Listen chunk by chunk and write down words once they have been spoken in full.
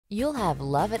You'll have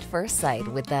love at first sight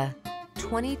with the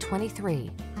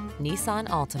 2023 Nissan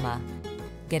Altima.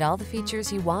 Get all the features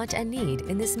you want and need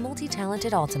in this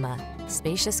multi-talented Altima.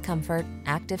 Spacious comfort,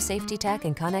 active safety tech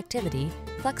and connectivity,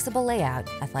 flexible layout,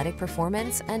 athletic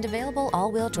performance, and available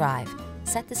all-wheel drive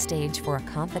set the stage for a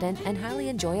confident and highly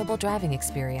enjoyable driving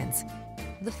experience.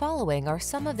 The following are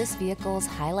some of this vehicle's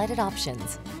highlighted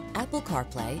options: Apple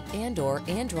CarPlay and/or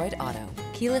Android Auto,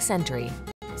 keyless entry,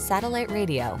 satellite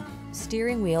radio,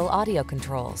 steering wheel audio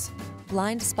controls,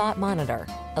 blind spot monitor,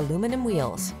 aluminum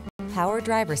wheels, power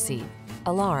driver seat,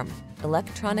 alarm,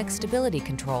 electronic stability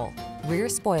control, rear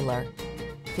spoiler.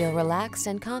 Feel relaxed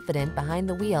and confident behind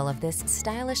the wheel of this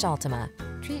stylish Altima.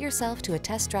 Treat yourself to a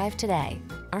test drive today.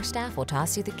 Our staff will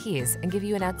toss you the keys and give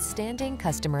you an outstanding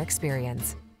customer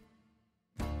experience.